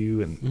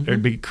bayou, and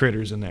there'd be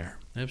critters in there.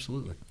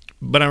 absolutely.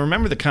 But I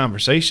remember the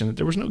conversation that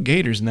there was no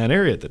gators in that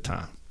area at the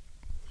time.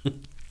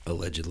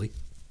 Allegedly.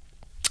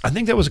 I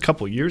think that was a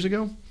couple of years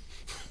ago.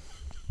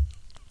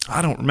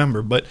 I don't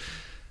remember, but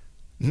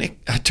Nick,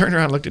 I turned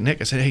around and looked at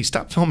Nick. I said, hey,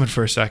 stop filming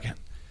for a second.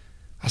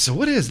 I said,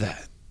 what is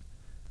that?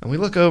 And we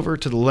look over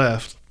to the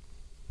left.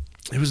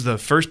 It was the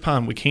first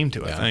pond we came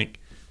to, I think.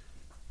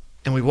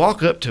 And we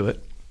walk up to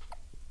it,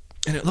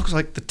 and it looks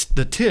like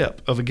the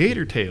tip of a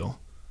gator tail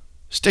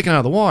sticking out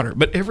of the water,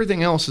 but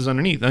everything else is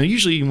underneath. Now,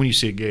 usually when you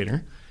see a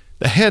gator,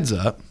 the head's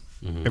up,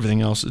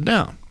 everything else is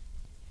down.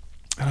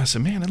 And I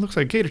said, man, it looks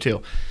like a gator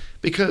tail,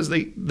 because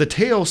the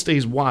tail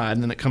stays wide,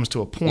 and then it comes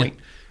to a point,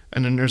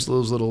 and then there's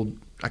those little,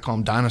 I call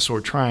them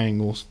dinosaur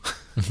triangles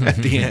at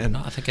the end. No,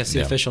 I think that's the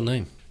official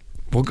name.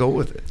 We'll go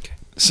with it. Okay.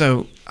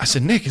 So I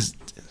said, Nick, is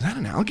that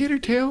an alligator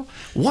tail?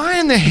 Why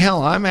in the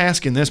hell I'm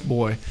asking this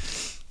boy?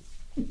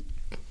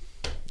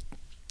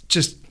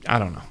 Just, I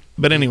don't know.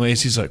 But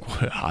anyways, he's like,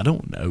 well, I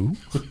don't know.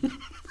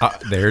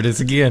 There it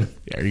is again.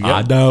 There you go.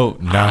 I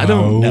don't know. I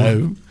don't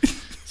know.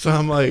 So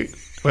I'm like,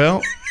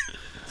 well,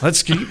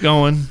 let's keep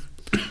going.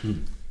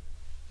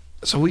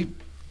 So we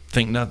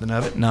think nothing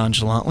of it,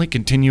 nonchalantly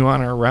continue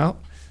on our route,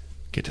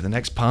 get to the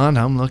next pond.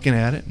 I'm looking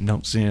at it and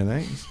don't see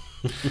anything.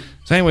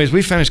 So anyways,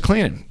 we finished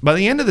cleaning. By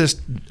the end of this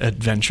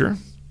adventure,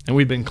 and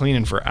we've been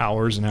cleaning for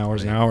hours and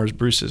hours and hours,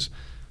 Bruce says,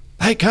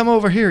 hey, come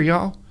over here,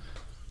 y'all.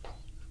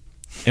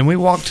 And we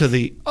walked to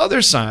the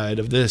other side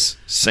of this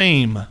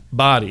same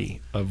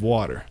body of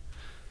water.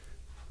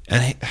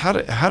 And how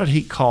did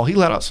he call? He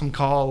let out some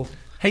call.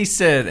 He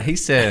said,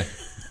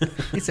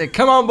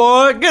 come on,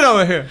 boy, get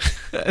over here.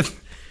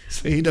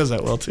 See, he does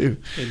that well too.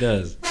 He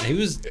does.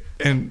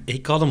 He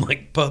called them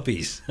like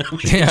puppies. I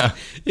mean, Yeah.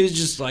 It was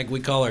just like we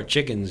call our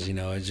chickens, you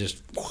know, it's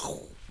just,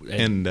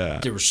 And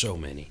there were so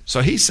many.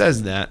 so he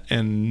says that,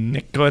 and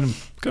Nick, go ahead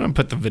and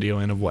put the video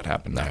in of what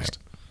happened next.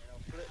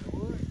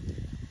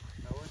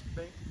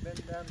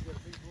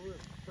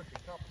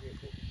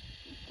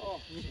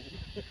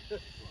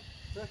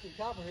 Preston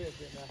Copperhead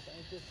bit me, I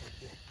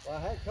think. Well,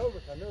 I had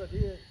COVID. I knew I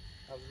did.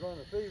 I was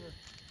running a fever.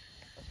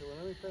 I said, well,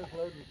 let me finish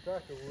loading this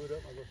tractor wood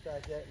up. I'll go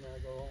stack that, and then I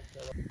go home.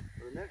 So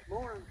the next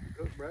morning, I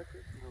cooked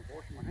breakfast, and I was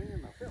washing my hand,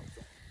 and I felt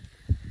something.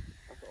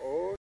 I said,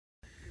 oh,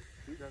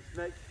 the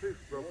snake's tooth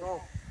broke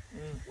off.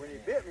 When he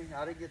bit me,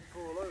 I didn't get the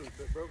full load,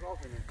 so it broke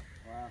off in there.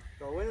 Wow.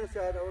 So I went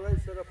inside, the old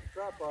lady set up a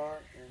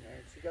tripod, and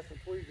she got some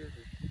tweezers,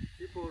 and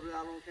she pulled it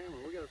out on camera.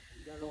 We got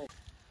it on.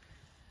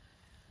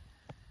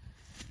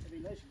 It'd be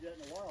nice if you did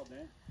that in the wild,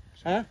 man.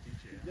 Huh?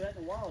 If you did that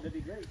in the wild, that'd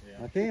be great.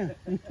 I can.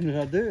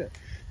 I do it.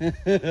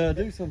 I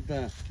do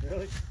sometimes.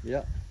 Really?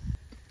 Yeah.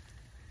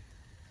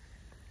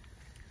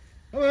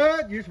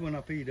 Well, usually when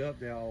I feed up,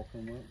 they all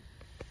come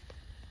up.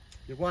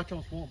 Just watch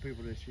on Swamp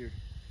People this year.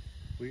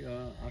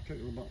 I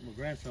took my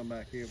grandson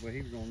back here, but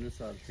he was on this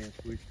side of the fence.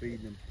 We was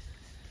feeding him.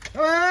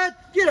 All right,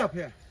 get up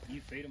here.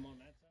 You feed them on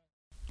that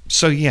side?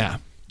 So yeah,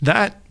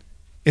 that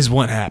is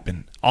what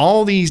happened.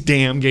 All these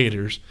damn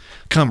gators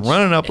come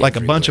running up like a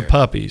bunch of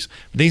Everywhere. puppies.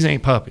 These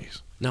ain't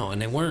puppies. No, and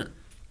they weren't,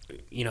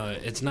 you know,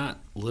 it's not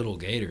little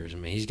gators. I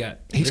mean, he's got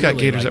gators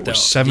literally, that were the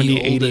 70,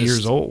 80 oldest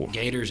years old.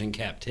 Gators in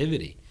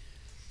captivity.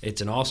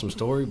 It's an awesome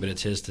story, but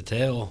it's his to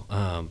tell.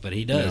 But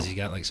he does. Yeah. He's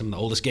got like some of the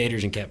oldest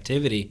gators in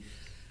captivity.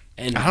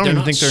 And I don't even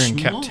not think they're in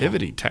small.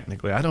 captivity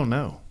technically. I don't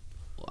know.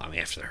 Well, I mean,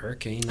 after the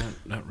hurricane,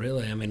 not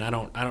really. I mean, I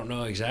don't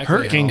know exactly.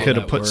 Hurricane how could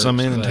all have that put some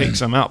works, in and but- take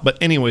some out. But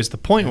anyways, the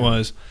point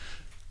was,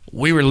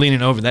 we were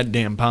leaning over that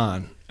damn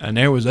pond, and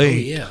there was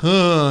a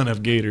ton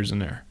of gators in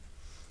there.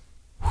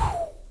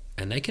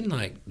 And they can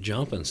like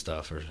jump and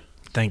stuff. Or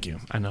Thank you.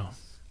 I know.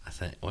 I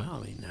think. Well,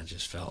 I mean, I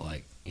just felt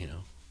like, you know.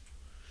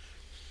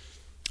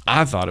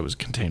 I thought it was a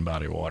contained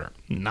body of water.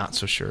 Not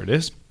so sure it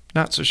is.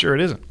 Not so sure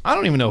it isn't. I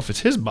don't even know if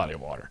it's his body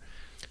of water.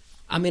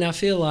 I mean, I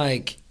feel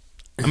like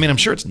I mean, I'm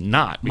sure it's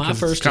not my because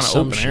first it's kind of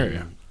open assumption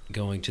area.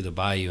 going to the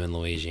bayou in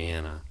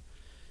Louisiana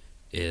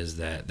is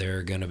that there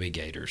are going to be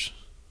gators.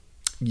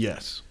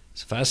 Yes.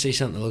 So if I see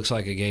something that looks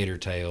like a gator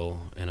tail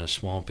in a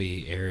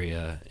swampy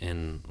area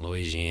in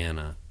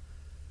Louisiana,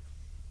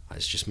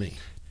 it's just me.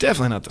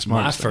 Definitely not the My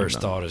smartest thing, first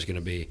though. thought is going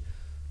to be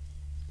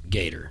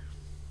gator.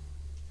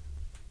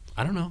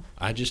 I don't know.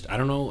 I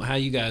don't know how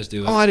you guys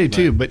do it. Oh, I do but-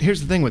 too. But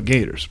here's the thing with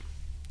gators.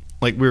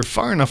 Like, we're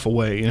far enough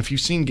away, and if you've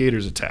seen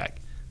gators attack,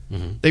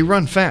 Mhm. they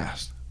run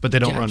fast, but they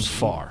don't Yeah, run absolutely.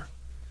 far.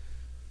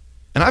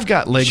 And I've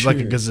got legs like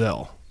a Sure.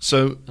 gazelle.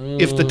 So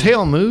if the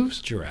tail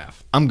moves,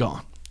 Giraffe. I'm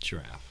gone.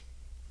 Giraffe.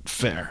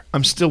 Fair.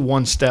 I'm still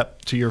one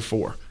step to your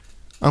 4.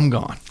 I'm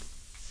gone.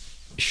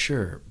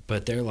 Sure,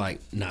 but they're like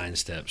 9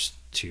 steps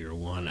to your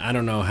 1. I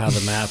don't know how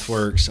the math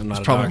works. I'm not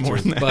a probably doctor, more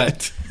than that.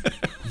 but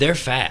they're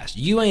fast.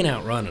 You ain't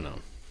outrunning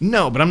them.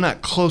 No, but I'm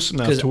not close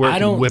enough Because to where I it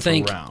can don't whip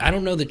think around. I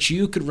don't know that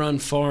you could run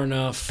far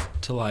enough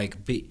to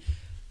like be.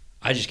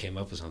 I just came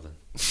up with something.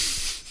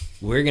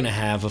 We're gonna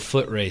have a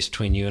foot race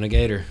between you and a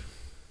gator.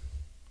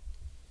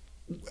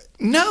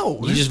 No.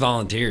 You just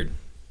volunteered.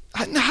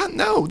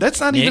 No, that's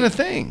not even a Nick?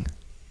 thing.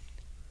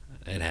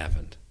 It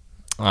happened.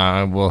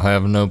 I will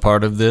have no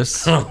part of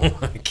this. Oh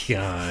my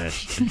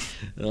gosh.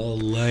 Oh,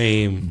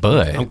 lame.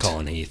 But I'm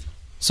calling Heath.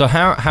 So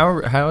how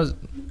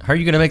are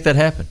you going to make that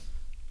happen?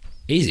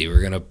 Easy.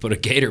 We're gonna put a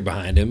gator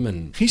behind him,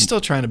 and He's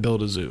still trying to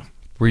build a zoo.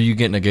 Where are you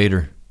getting a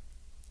gator?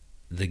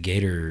 the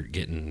gator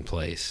get in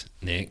place.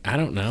 Nick, I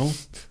don't know.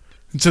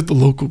 It's at the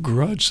local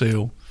garage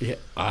sale. Yeah,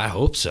 I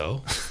hope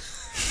so.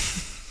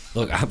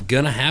 Look, I'm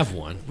gonna have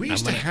one. We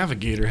used to have a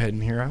gator head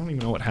in here. I don't even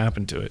know what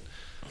happened to it.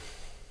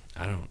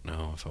 I don't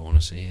know if I want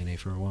to see any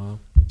for a while.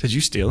 Did you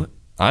steal it?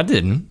 I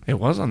didn't. It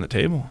was on the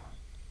table.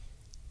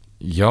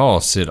 Y'all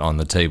sit on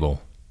the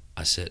table.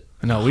 I sit.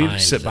 No, we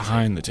behind sit the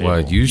behind the table.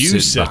 Well, you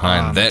sit on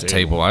behind the that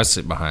table. I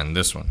sit behind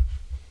this one.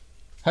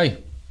 Hey.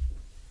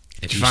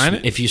 If you find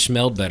it? If you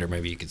smelled better,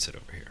 maybe you could sit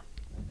over here.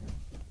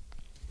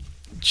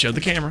 Show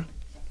the camera.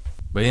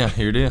 But yeah,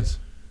 here it is.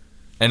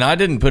 And I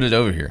didn't put it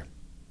over here.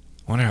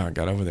 Wonder how it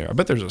got over there. I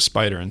bet there's a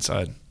spider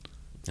inside.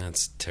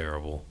 That's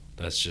terrible.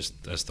 That's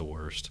the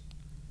worst.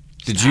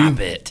 Did Stop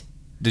it.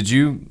 Did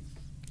you?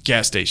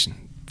 Gas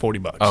station,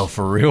 $40. Oh,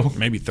 for real?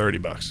 Maybe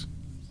 $30.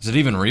 Is it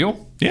even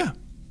real? Yeah.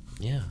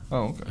 Yeah.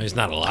 Oh, okay. He's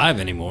not alive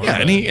anymore. Yeah,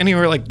 but-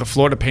 anywhere like the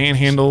Florida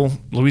Panhandle,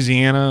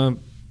 Louisiana,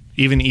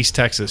 even East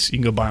Texas, you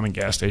can go buy them in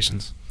gas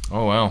stations.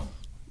 Oh, wow.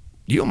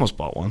 You almost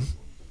bought one.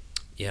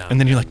 Yeah. And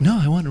then you're like, no,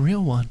 I want a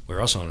real one. We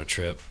were also on a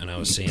trip, and I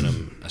was seeing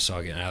him. I saw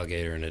an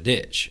alligator in a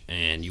ditch,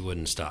 and you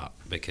wouldn't stop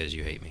because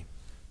you hate me.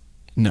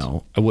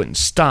 No, I wouldn't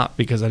stop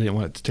because I didn't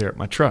want it to tear up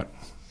my truck.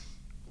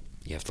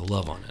 You have to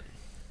love on it.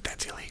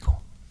 That's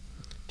illegal.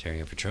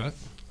 Tearing up your truck?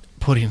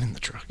 Putting it in the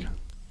truck.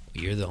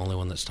 You're the only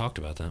one that's talked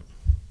about that.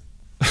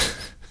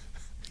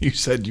 You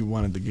said you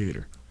wanted the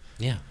gator.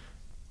 Yeah.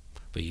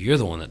 But you're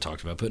the one that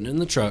talked about putting it in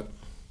the truck.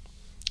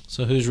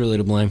 So who's really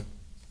to blame?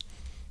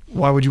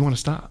 Why would you want to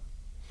stop?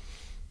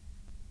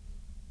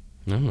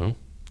 I don't know.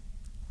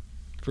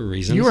 For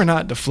reasons. You are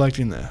not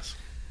deflecting this.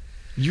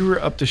 You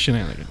were up to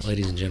shenanigans.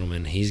 Ladies and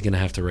gentlemen, he's going to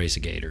have to race a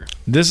gator.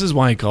 This is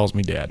why he calls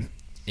me dad.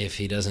 If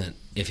he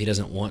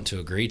doesn't want to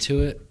agree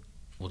to it,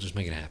 we'll just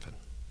make it happen.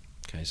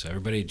 Okay, so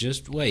everybody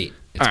just wait.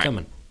 It's All right.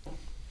 coming.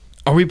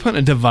 Are we putting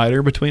a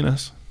divider between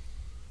us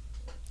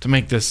to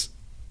make this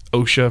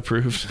OSHA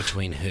approved?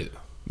 Between who?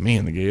 Me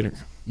and the gator.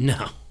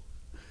 No.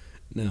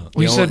 No.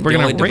 We The said only- we're the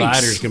going only to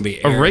divider race. is going to be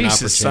A air and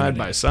race is side opportunity.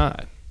 by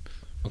side.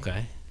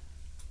 Okay.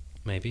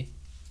 Maybe.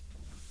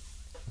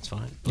 That's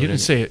fine. You didn't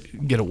say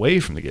get away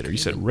from the gator. You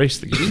said race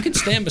the You gator. can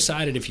stand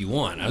beside it if you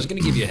want. I was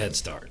going to give you a head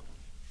start.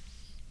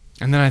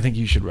 And then I think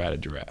you should ride a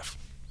giraffe.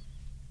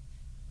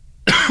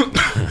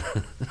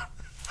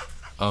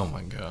 Oh,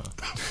 my God.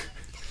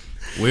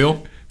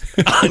 Will?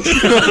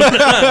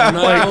 I'm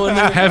not going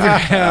there. Have your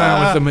head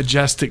on with a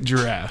majestic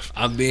giraffe.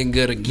 I'm being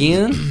good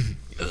again.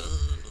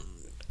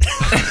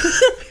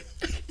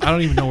 I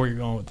don't even know where you're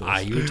going with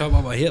this. You were talking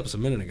about my hips a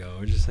minute ago.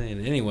 We're just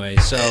saying. Anyway,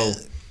 so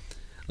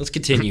let's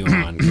continue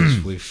on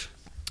because we've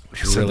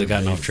really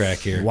gotten off track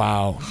here.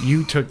 Wow,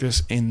 you took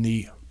this in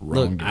the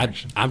wrong Look,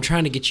 direction. I'm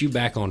trying to get you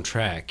back on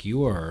track.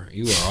 You are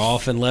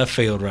off in left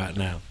field right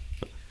now.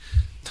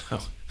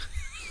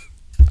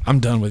 I'm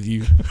done with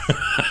you.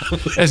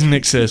 As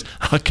Nick says,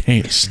 I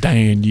can't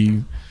stand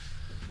you.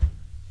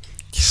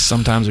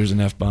 Sometimes there's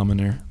an F-bomb in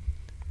there.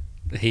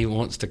 He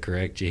wants to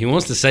correct you. He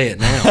wants to say it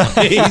now.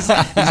 he's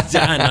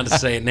trying not to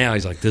say it now.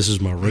 He's like, this is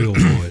my real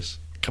voice.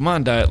 Come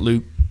on, Diet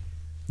Luke.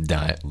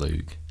 Diet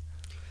Luke.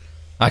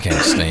 I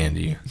can't stand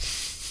you.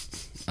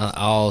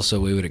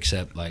 Also, we would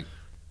accept like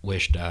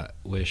wish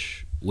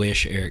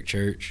Eric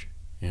Church.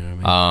 You know what I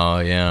mean? Oh,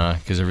 yeah,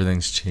 because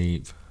everything's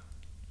cheap.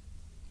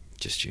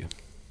 Just you.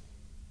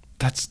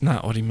 That's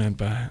not what he meant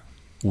by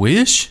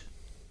Wish?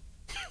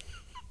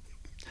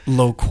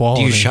 low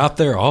quality. Do you shop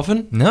there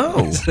often?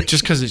 No.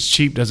 Just because it's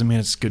cheap doesn't mean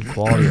it's good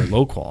quality or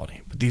low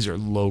quality. But these are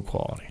low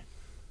quality.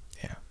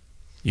 Yeah.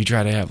 You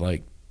try to have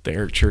like the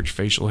Eric Church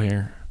facial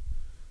hair.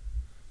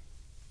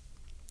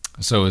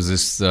 So is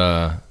this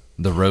the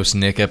Roast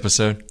Nick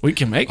episode? We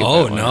can make it.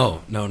 Oh that way.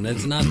 no,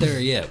 it's not there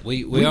yet.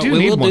 We We do will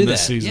need do one that.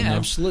 this season, Yeah, though.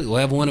 absolutely. We'll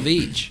have one of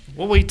each.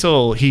 We'll wait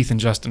till Heath and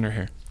Justin are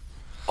here.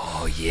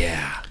 Oh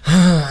yeah,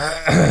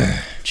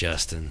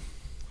 Justin,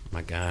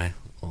 my guy,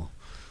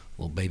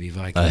 little baby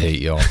Viking. I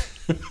hate y'all.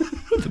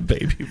 The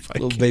baby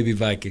Viking. Little baby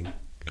Viking.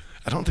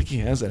 I don't think he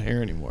has that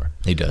hair anymore.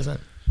 He doesn't.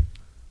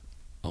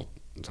 Oh,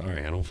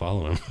 sorry, I don't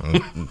follow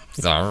him.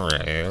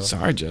 Sorry.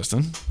 Sorry,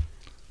 Justin.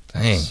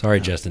 Dang. Sorry,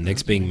 Justin.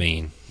 Nick's being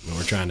mean, but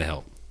we're trying to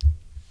help.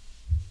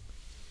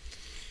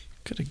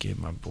 Could have gave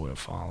my boy a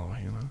follow,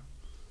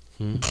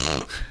 you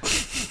know.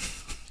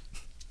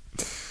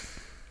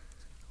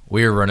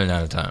 We're running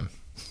out of time.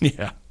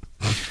 Yeah.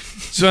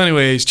 So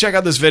anyways, check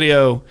out this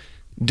video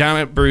down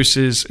at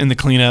Bruce's in the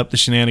cleanup, the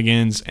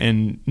shenanigans,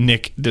 and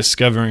Nick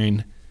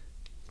discovering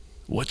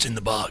what's in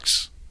the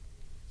box.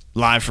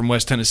 Live from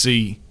West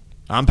Tennessee,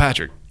 I'm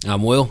Patrick.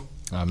 I'm Will.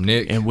 I'm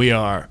Nick. And we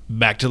are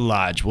back to the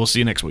lodge. We'll see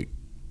you next week.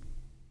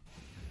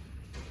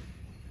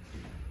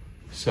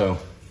 So,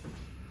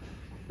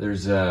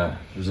 there's a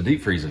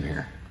deep freeze in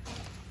here.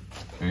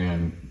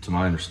 And to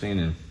my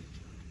understanding,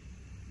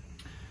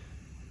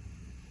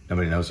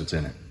 nobody knows what's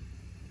in it.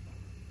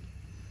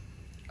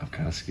 I'm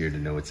kind of scared to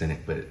know what's in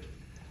it, but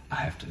I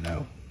have to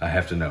know.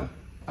 That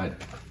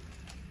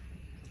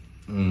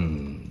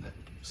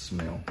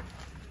smell.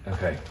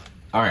 Okay.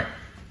 All right.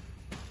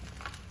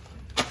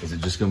 Is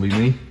it just gonna be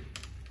me?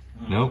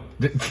 Nope.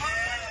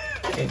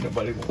 Ain't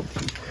nobody want to.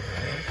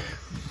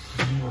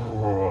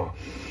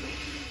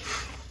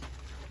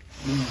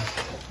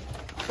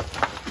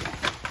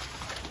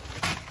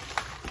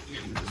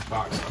 Get this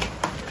box.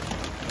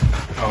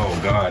 Oh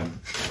God.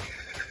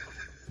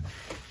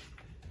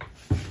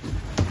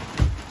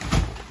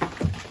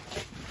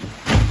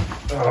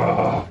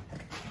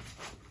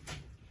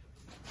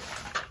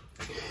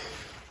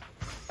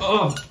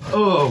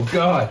 Oh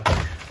God.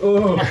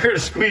 Oh, I heard a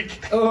squeak.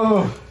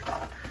 oh.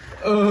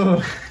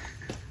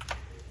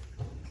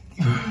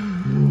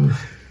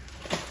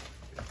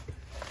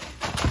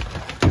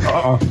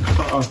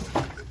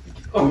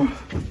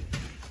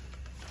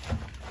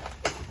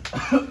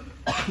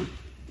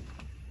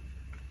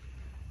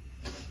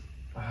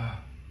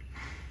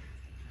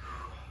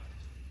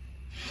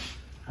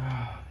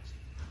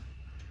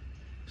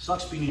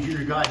 Sucks being a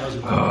junior guy,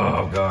 doesn't it?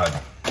 Oh God.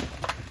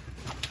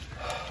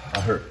 I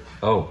hurt.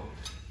 Oh,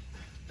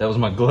 that was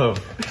my glove.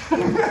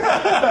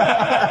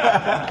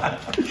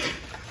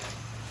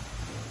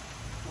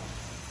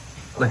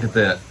 Look at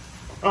that.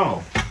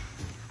 Oh.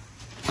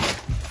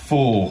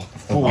 Full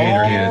of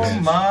gator heads.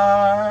 Oh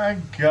my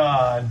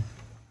God.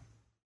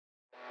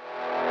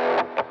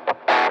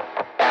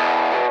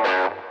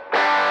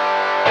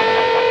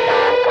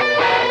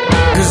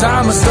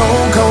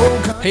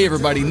 Hey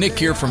everybody, Nick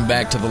here from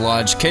Back to the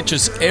Lodge. Catch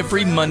us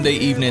every Monday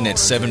evening at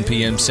 7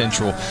 p.m.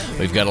 Central.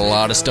 We've got a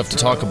lot of stuff to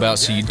talk about,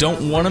 so you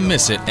don't want to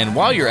miss it. And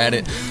while you're at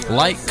it,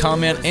 like,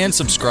 comment, and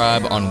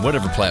subscribe on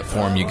whatever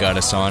platform you got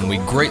us on. We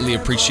greatly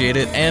appreciate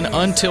it. And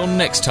until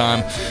next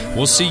time,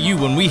 we'll see you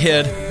when we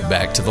head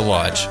back to the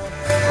Lodge.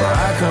 Where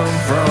I come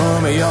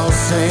from, y'all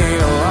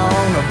sing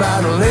along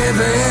about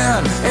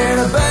living in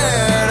a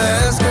bed.